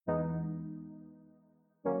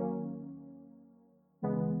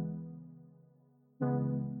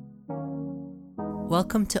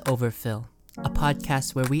Welcome to Overfill, a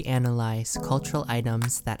podcast where we analyze cultural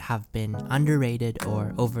items that have been underrated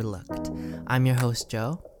or overlooked. I'm your host,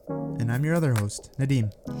 Joe. And I'm your other host, Nadim.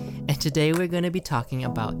 And today we're going to be talking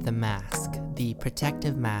about the mask, the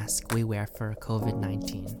protective mask we wear for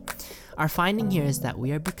COVID-19. Our finding here is that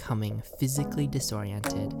we are becoming physically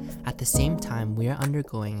disoriented. At the same time, we are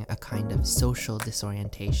undergoing a kind of social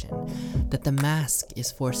disorientation. That the mask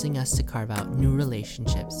is forcing us to carve out new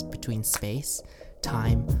relationships between space,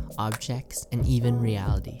 time, objects, and even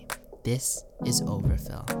reality. This is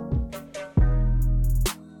Overfill.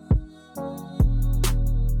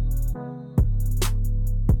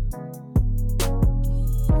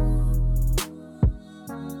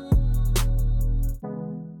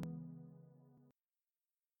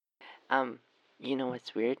 You know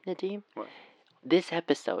what's weird, Nadim? What? This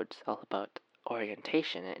episode's all about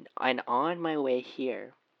orientation, and on my way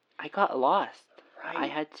here, I got lost. Right. I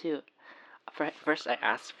had to... First, I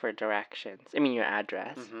asked for directions. I mean, your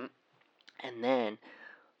address. Mm-hmm. And then,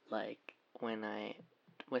 when I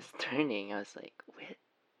was turning, I was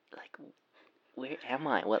where am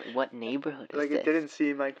I? What neighborhood is this? It didn't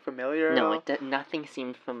seem familiar. No, at all? nothing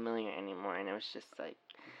seemed familiar anymore, and it was just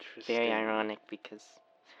Interesting. very ironic because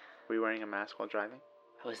Were you wearing a mask while driving?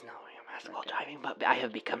 I was not wearing a mask while driving, but I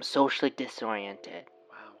have become socially disoriented.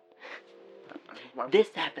 Wow.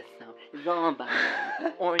 This episode is all about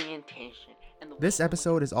orientation. This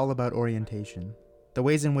episode is all about orientation, the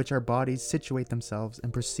ways in which our bodies situate themselves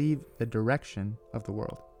and perceive the direction of the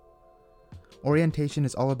world. Orientation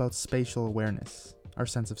is all about spatial awareness, our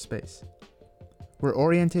sense of space. We're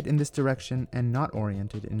oriented in this direction and not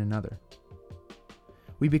oriented in another.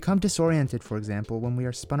 We become disoriented, for example, when we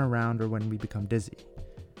are spun around or when we become dizzy,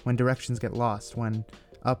 when directions get lost, when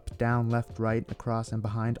up, down, left, right, across, and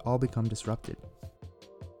behind all become disrupted.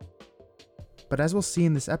 But as we'll see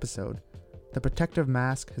in this episode, the protective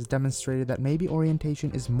mask has demonstrated that maybe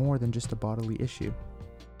orientation is more than just a bodily issue.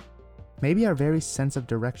 Maybe our very sense of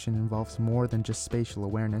direction involves more than just spatial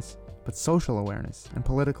awareness, but social awareness and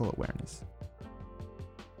political awareness.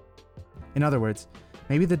 In other words,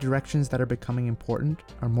 maybe the directions that are becoming important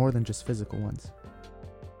are more than just physical ones.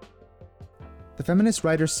 The feminist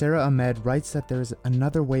writer Sara Ahmed writes that there is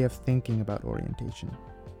another way of thinking about orientation.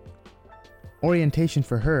 Orientation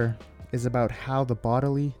for her is about how the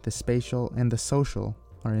bodily, the spatial, and the social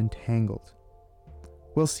are entangled.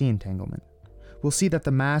 We'll see entanglement. We'll see that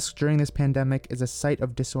the mask during this pandemic is a site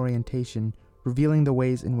of disorientation, revealing the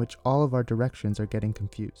ways in which all of our directions are getting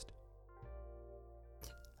confused.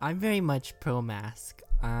 I'm very much pro-mask,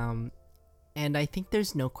 and I think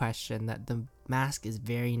there's no question that the mask is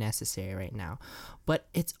very necessary right now, but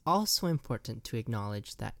it's also important to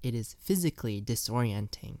acknowledge that it is physically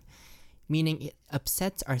disorienting, meaning it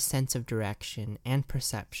upsets our sense of direction and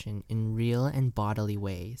perception in real and bodily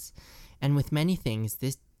ways. And with many things,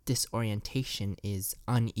 this disorientation is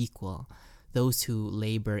unequal. Those who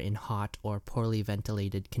labor in hot or poorly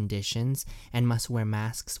ventilated conditions and must wear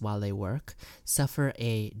masks while they work suffer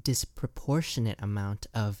a disproportionate amount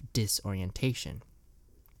of disorientation.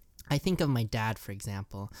 I think of my dad, for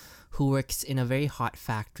example, who works in a very hot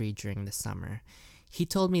factory during the summer. He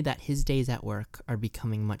told me that his days at work are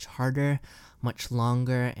becoming much harder, much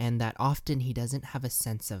longer, and that often he doesn't have a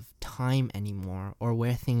sense of time anymore, or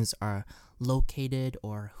where things are located,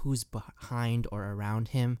 or who's behind or around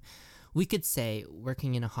him. We could say,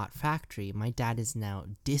 working in a hot factory, my dad is now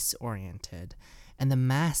disoriented, and the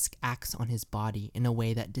mask acts on his body in a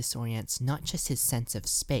way that disorients not just his sense of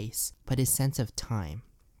space, but his sense of time.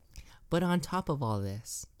 But on top of all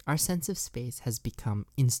this, our sense of space has become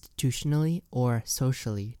institutionally or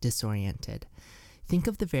socially disoriented. Think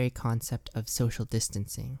of the very concept of social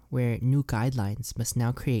distancing, where new guidelines must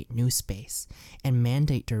now create new space and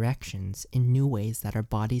mandate directions in new ways that our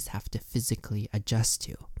bodies have to physically adjust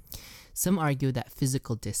to. Some argue that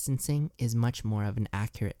physical distancing is much more of an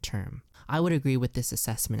accurate term. I would agree with this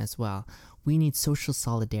assessment as well. We need social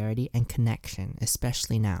solidarity and connection,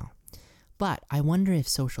 especially now. But I wonder if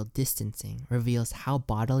social distancing reveals how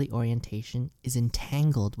bodily orientation is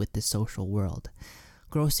entangled with the social world.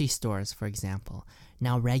 Grocery stores, for example,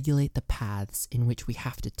 now regulate the paths in which we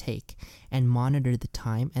have to take and monitor the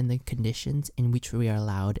time and the conditions in which we are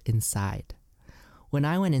allowed inside. When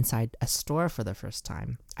I went inside a store for the first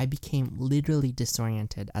time, I became literally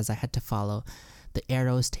disoriented as I had to follow the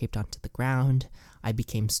arrows taped onto the ground. I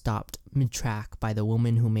became stopped mid-track by the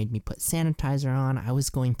woman who made me put sanitizer on. I was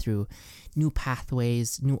going through new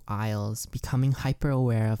pathways, new aisles, becoming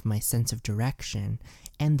hyper-aware of my sense of direction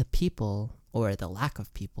and the people, or the lack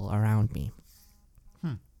of people, around me.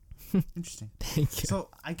 Interesting. Thank you. So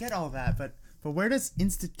I get all that, but But where does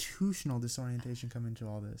institutional disorientation come into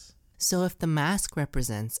all this? So if the mask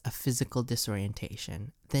represents a physical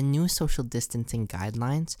disorientation, then new social distancing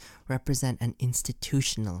guidelines represent an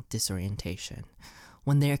institutional disorientation.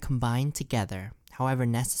 When they are combined together, however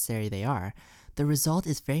necessary they are, the result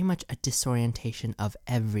is very much a disorientation of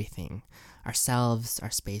everything. Ourselves, our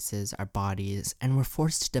spaces, our bodies, and we're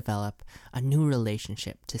forced to develop a new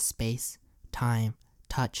relationship to space, time,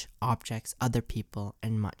 touch, objects, other people,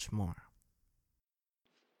 and much more.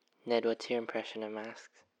 Ned, what's your impression of masks?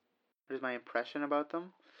 What is my impression about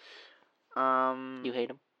them? You hate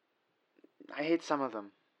them? I hate some of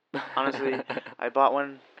them. Honestly, I bought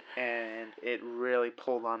one and it really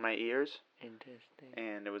pulled on my ears. Interesting.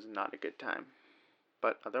 And it was not a good time.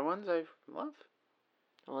 But other ones I love.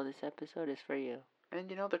 Well, this episode is for you. And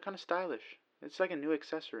they're kind of stylish. It's like a new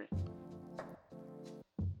accessory.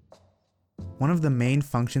 One of the main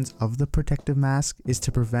functions of the protective mask is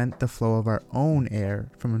to prevent the flow of our own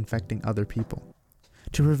air from infecting other people,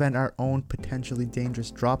 to prevent our own potentially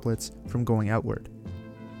dangerous droplets from going outward.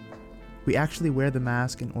 We actually wear the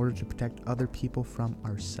mask in order to protect other people from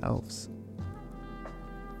ourselves.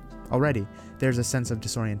 Already, there's a sense of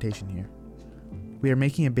disorientation here. We are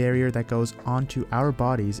making a barrier that goes onto our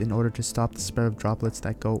bodies in order to stop the spread of droplets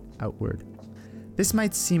that go outward. This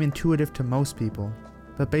might seem intuitive to most people,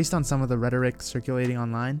 but based on some of the rhetoric circulating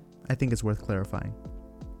online, I think it's worth clarifying.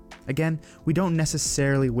 Again, we don't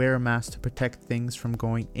necessarily wear a mask to protect things from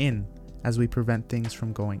going in, as we prevent things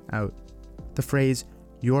from going out. The phrase,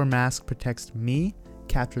 "your mask protects me,"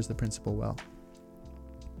 captures the principle well.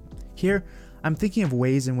 Here, I'm thinking of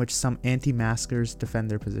ways in which some anti-maskers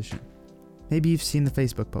defend their position. Maybe you've seen the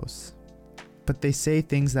Facebook posts, but they say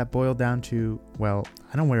things that boil down to, well,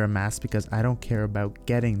 I don't wear a mask because I don't care about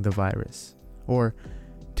getting the virus. Or,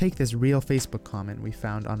 take this real Facebook comment we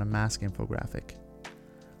found on a mask infographic.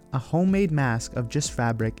 A homemade mask of just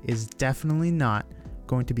fabric is definitely not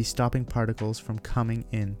going to be stopping particles from coming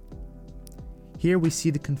in. Here we see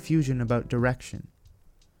the confusion about direction.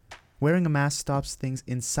 Wearing a mask stops things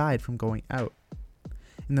inside from going out.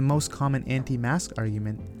 In the most common anti-mask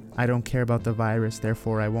argument, I don't care about the virus,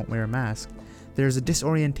 therefore I won't wear a mask, there is a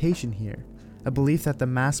disorientation here, a belief that the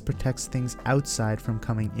mask protects things outside from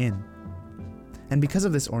coming in. And because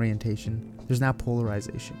of this orientation, there's now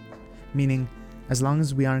polarization, meaning as long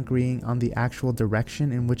as we aren't agreeing on the actual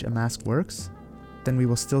direction in which a mask works, then we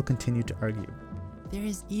will still continue to argue. There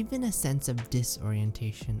is even a sense of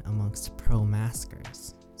disorientation amongst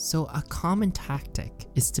pro-maskers. So a common tactic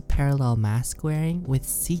is to parallel mask wearing with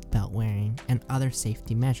seatbelt wearing and other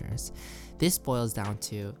safety measures. This boils down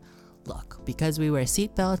to, look, because we wear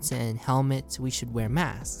seatbelts and helmets, we should wear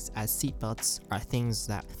masks, as seatbelts are things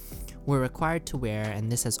that we're required to wear,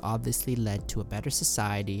 and this has obviously led to a better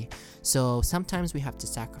society, so sometimes we have to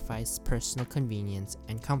sacrifice personal convenience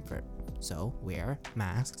and comfort. So wear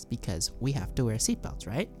masks because we have to wear seatbelts,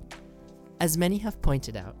 right? As many have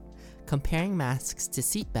pointed out, comparing masks to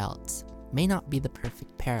seatbelts may not be the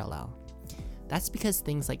perfect parallel. That's because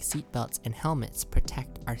things like seatbelts and helmets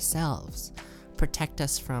protect ourselves, protect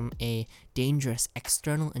us from a dangerous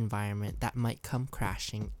external environment that might come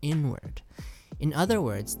crashing inward. In other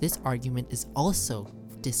words, this argument is also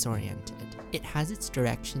disoriented. It has its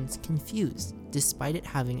directions confused, despite it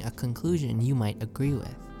having a conclusion you might agree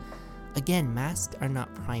with. Again, masks are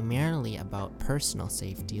not primarily about personal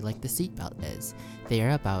safety like the seatbelt is. They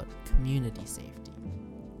are about community safety.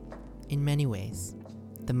 In many ways,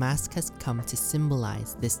 the mask has come to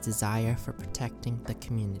symbolize this desire for protecting the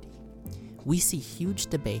community. We see huge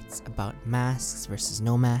debates about masks versus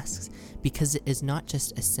no masks because it is not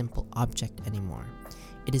just a simple object anymore.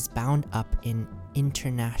 It is bound up in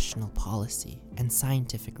international policy and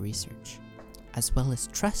scientific research, as well as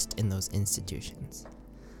trust in those institutions.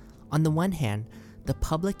 On the one hand, the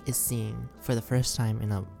public is seeing, for the first time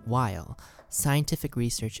in a while, scientific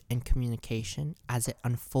research and communication as it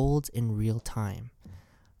unfolds in real time.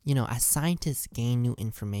 As scientists gain new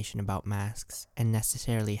information about masks and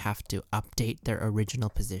necessarily have to update their original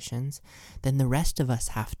positions, then the rest of us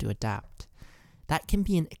have to adapt. That can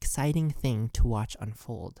be an exciting thing to watch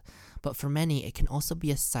unfold, but for many it can also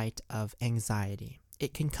be a site of anxiety.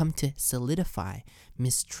 It can come to solidify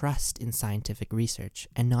mistrust in scientific research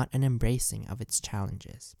and not an embracing of its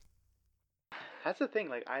challenges. That's the thing.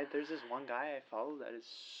 There's this one guy I follow that is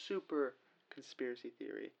super conspiracy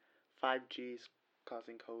theory. 5G's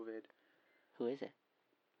causing COVID. Who is it?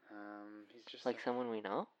 He's just like someone we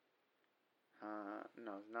know?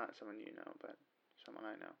 No, not someone you know, but someone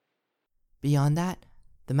I know. Beyond that,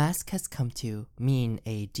 the mask has come to mean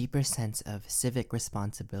a deeper sense of civic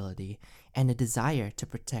responsibility and a desire to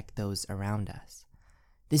protect those around us.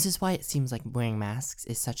 This is why it seems like wearing masks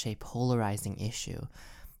is such a polarizing issue.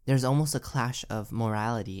 There's almost a clash of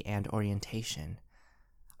morality and orientation.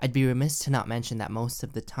 I'd be remiss to not mention that most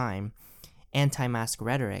of the time, anti-mask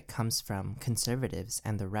rhetoric comes from conservatives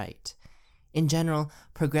and the right. In general,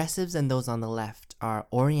 progressives and those on the left are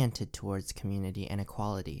oriented towards community and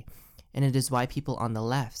equality, and it is why people on the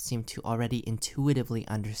left seem to already intuitively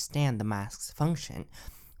understand the mask's function,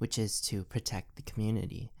 which is to protect the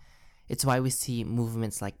community. It's why we see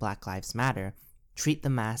movements like Black Lives Matter treat the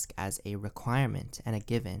mask as a requirement and a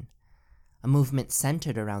given. A movement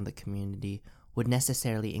centered around the community would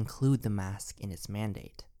necessarily include the mask in its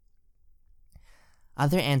mandate.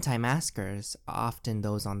 Other anti-maskers, often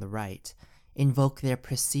those on the right, invoke their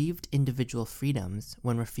perceived individual freedoms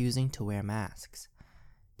when refusing to wear masks.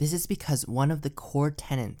 This is because one of the core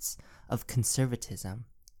tenets of conservatism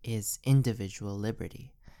is individual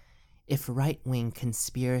liberty. If right-wing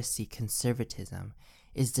conspiracy conservatism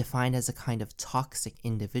is defined as a kind of toxic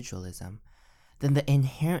individualism, then the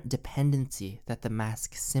inherent dependency that the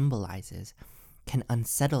mask symbolizes can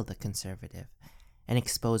unsettle the conservative and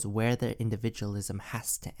expose where their individualism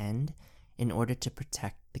has to end in order to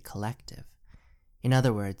protect the collective. In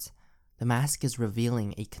other words, the mask is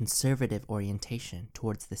revealing a conservative orientation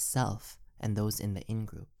towards the self and those in the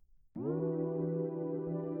in-group.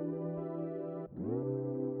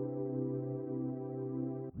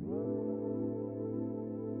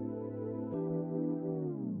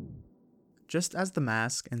 Just as the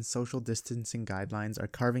mask and social distancing guidelines are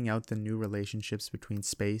carving out the new relationships between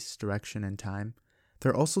space, direction, and time,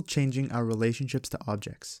 they're also changing our relationships to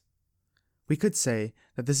objects. We could say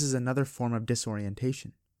that this is another form of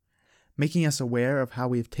disorientation, making us aware of how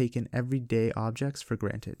we have taken everyday objects for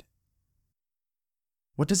granted.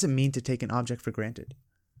 What does it mean to take an object for granted?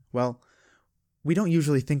 Well, we don't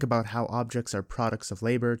usually think about how objects are products of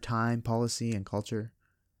labor, time, policy, and culture.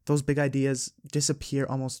 Those big ideas disappear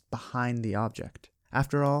almost behind the object.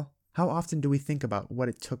 After all, how often do we think about what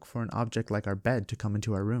it took for an object like our bed to come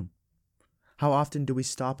into our room? How often do we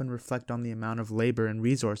stop and reflect on the amount of labor and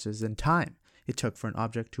resources and time it took for an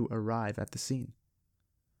object to arrive at the scene?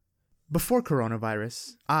 Before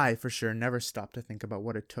coronavirus, I for sure never stopped to think about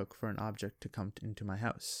what it took for an object to come into my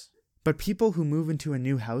house. But people who move into a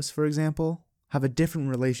new house, for example, have a different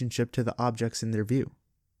relationship to the objects in their view.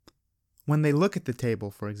 When they look at the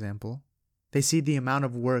table, for example, they see the amount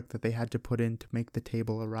of work that they had to put in to make the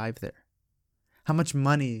table arrive there, how much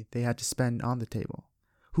money they had to spend on the table,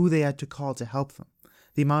 who they had to call to help them,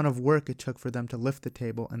 the amount of work it took for them to lift the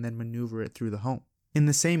table and then maneuver it through the home. In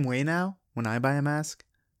the same way now, when I buy a mask,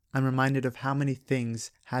 I'm reminded of how many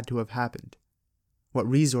things had to have happened, what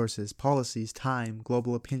resources, policies, time,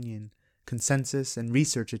 global opinion, consensus, and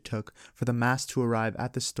research it took for the mask to arrive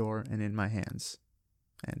at the store and in my hands.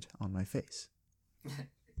 And on my face.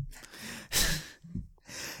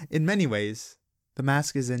 In many ways, the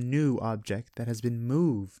mask is a new object that has been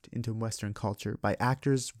moved into Western culture by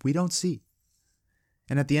actors we don't see.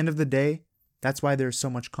 And at the end of the day, that's why there's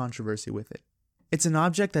so much controversy with it. It's an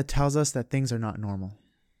object that tells us that things are not normal,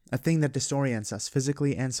 a thing that disorients us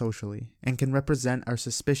physically and socially, and can represent our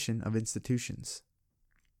suspicion of institutions.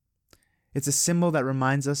 It's a symbol that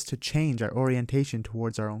reminds us to change our orientation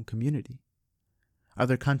towards our own community.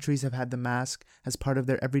 Other countries have had the mask as part of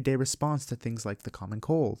their everyday response to things like the common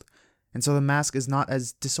cold, and so the mask is not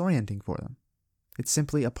as disorienting for them. It's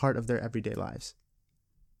simply a part of their everyday lives.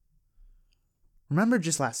 Remember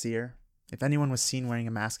just last year, if anyone was seen wearing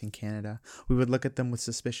a mask in Canada, we would look at them with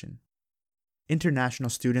suspicion. International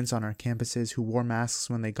students on our campuses who wore masks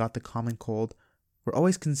when they got the common cold were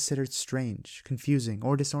always considered strange, confusing,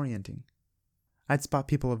 or disorienting. I'd spot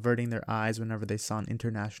people averting their eyes whenever they saw an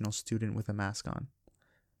international student with a mask on.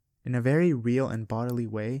 In a very real and bodily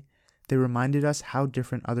way, they reminded us how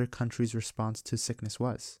different other countries' response to sickness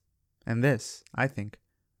was. And this, I think,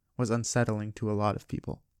 was unsettling to a lot of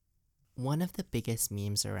people. One of the biggest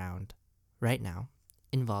memes around right now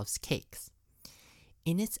involves cakes.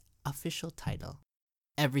 In its official title,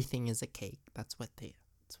 everything is a cake. That's what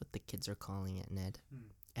the kids are calling it, Ned.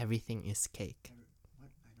 Everything is cake.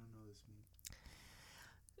 What? I don't know this meme.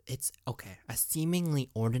 It's okay. A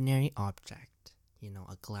seemingly ordinary object.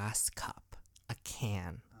 A glass cup, a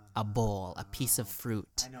can, a bowl, a piece of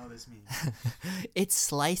fruit. I know this meme. It's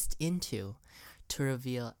sliced into to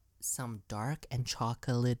reveal some dark and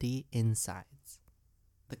chocolatey insides.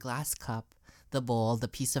 The glass cup, the bowl, the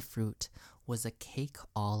piece of fruit was a cake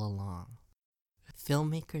all along.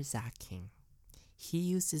 Filmmaker Zach King, he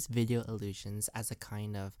uses video illusions as a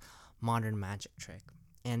kind of modern magic trick,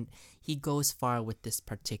 and he goes far with this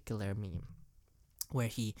particular meme, where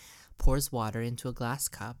he pours water into a glass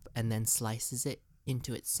cup and then slices it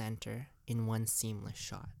into its center in one seamless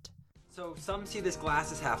shot. So some see this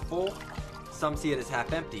glass as half full, some see it as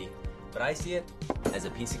half empty, but I see it as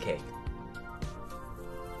a piece of cake.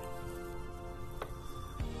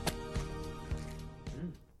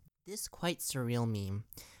 This quite surreal meme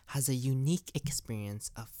has a unique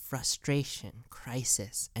experience of frustration,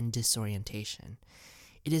 crisis, and disorientation.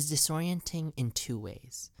 It is disorienting in two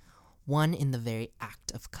ways. One, in the very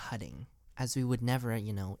act of cutting, as we would never,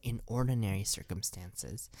 in ordinary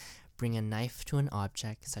circumstances, bring a knife to an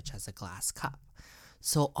object such as a glass cup.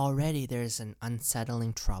 So already there's an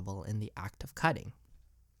unsettling trouble in the act of cutting.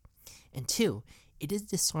 And two, it is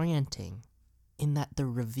disorienting in that the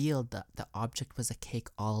reveal that the object was a cake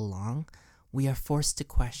all along, we are forced to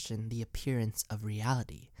question the appearance of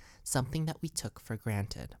reality, something that we took for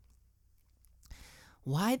granted.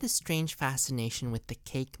 Why the strange fascination with the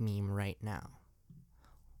cake meme right now?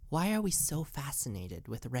 Why are we so fascinated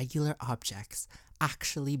with regular objects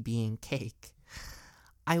actually being cake?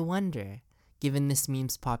 I wonder, given this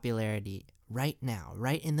meme's popularity right now,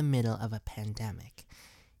 right in the middle of a pandemic,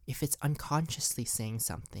 if it's unconsciously saying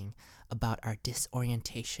something about our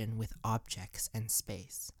disorientation with objects and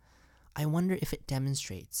space. I wonder if it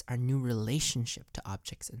demonstrates our new relationship to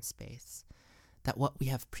objects and space, that what we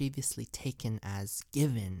have previously taken as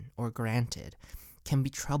given or granted can be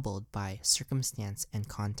troubled by circumstance and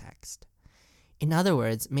context. In other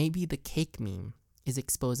words, maybe the cake meme is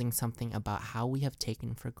exposing something about how we have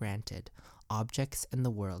taken for granted objects and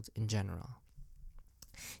the world in general.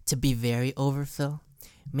 To be very overfill,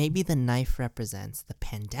 maybe the knife represents the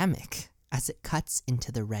pandemic as it cuts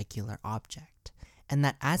into the regular object, and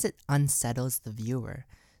that as it unsettles the viewer,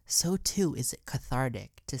 so too is it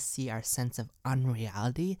cathartic to see our sense of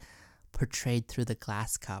unreality portrayed through the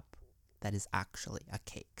glass cup that is actually a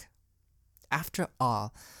cake. After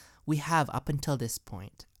all, we have, up until this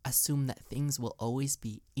point, assumed that things will always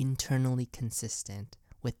be internally consistent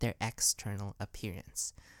with their external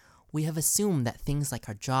appearance. We have assumed that things like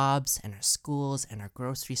our jobs and our schools and our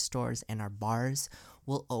grocery stores and our bars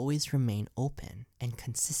will always remain open and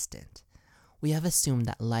consistent. We have assumed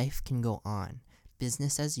that life can go on,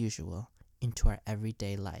 business as usual, into our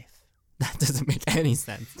everyday life. That doesn't make any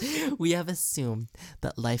sense. We have assumed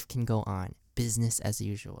that life can go on, business as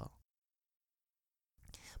usual.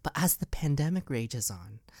 But as the pandemic rages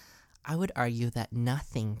on, I would argue that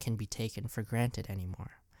nothing can be taken for granted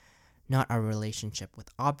anymore. Not our relationship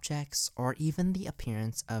with objects or even the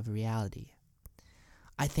appearance of reality.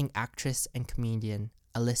 I think actress and comedian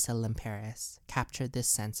Alyssa Lamperis captured this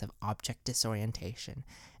sense of object disorientation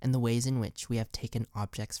and the ways in which we have taken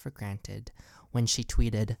objects for granted when she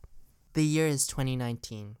tweeted, "The year is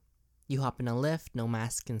 2019. You hop in a lift, no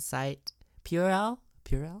mask in sight. Purell?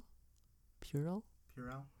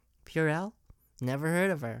 Never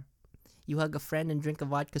heard of her. You hug a friend and drink a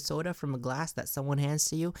vodka soda from a glass that someone hands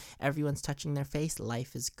to you. Everyone's touching their face.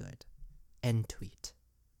 Life is good." End tweet.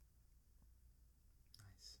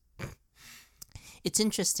 Nice. It's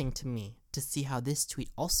interesting to me to see how this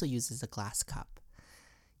tweet also uses a glass cup.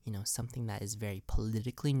 Something that is very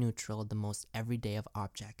politically neutral, the most everyday of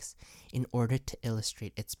objects, in order to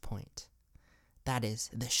illustrate its point. That is,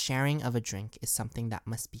 the sharing of a drink is something that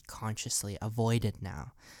must be consciously avoided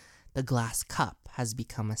now. The glass cup has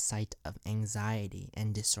become a site of anxiety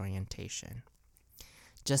and disorientation.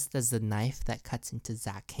 Just as the knife that cuts into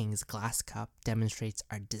Zach King's glass cup demonstrates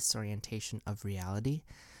our disorientation of reality,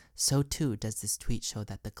 so too does this tweet show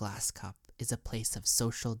that the glass cup is a place of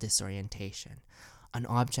social disorientation, an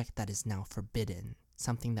object that is now forbidden,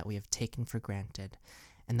 something that we have taken for granted,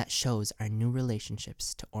 and that shows our new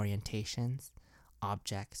relationships to orientations,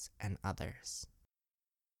 objects, and others.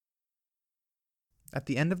 At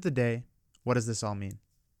the end of the day, what does this all mean?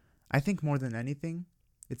 I think more than anything,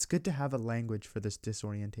 it's good to have a language for this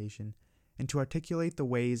disorientation and to articulate the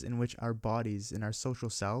ways in which our bodies and our social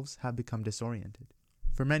selves have become disoriented.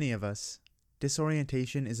 For many of us,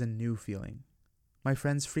 disorientation is a new feeling. My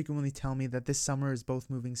friends frequently tell me that this summer is both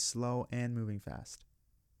moving slow and moving fast.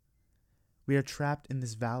 We are trapped in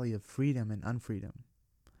this valley of freedom and unfreedom.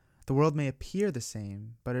 The world may appear the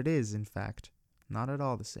same, but it is, in fact, not at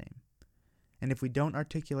all the same. And if we don't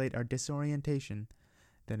articulate our disorientation,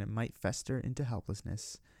 then it might fester into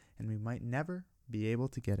helplessness, and we might never be able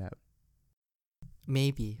to get out.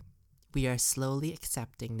 Maybe we are slowly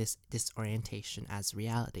accepting this disorientation as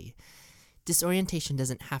reality. Disorientation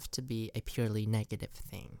doesn't have to be a purely negative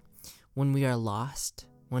thing. When we are lost,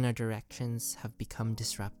 when our directions have become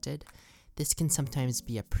disrupted, this can sometimes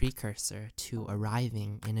be a precursor to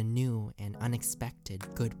arriving in a new and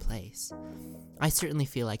unexpected good place. I certainly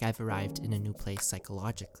feel like I've arrived in a new place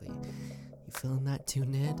psychologically. You feeling that too,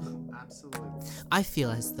 Ned? Absolutely. I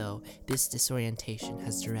feel as though this disorientation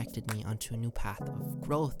has directed me onto a new path of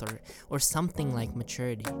growth or something like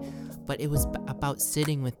maturity. But it was about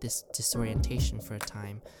sitting with this disorientation for a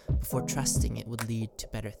time before trusting it would lead to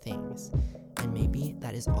better things. And maybe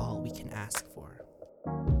that is all we can ask for.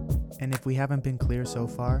 And if we haven't been clear so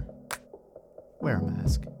far, wear a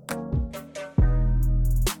mask.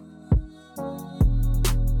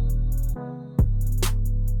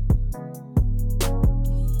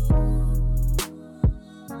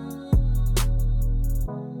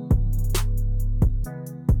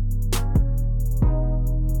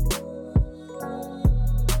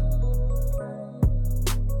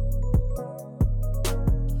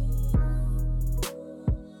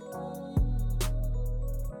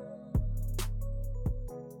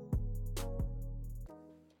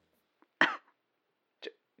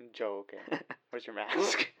 Joe, okay. Where's your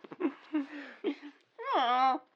mask?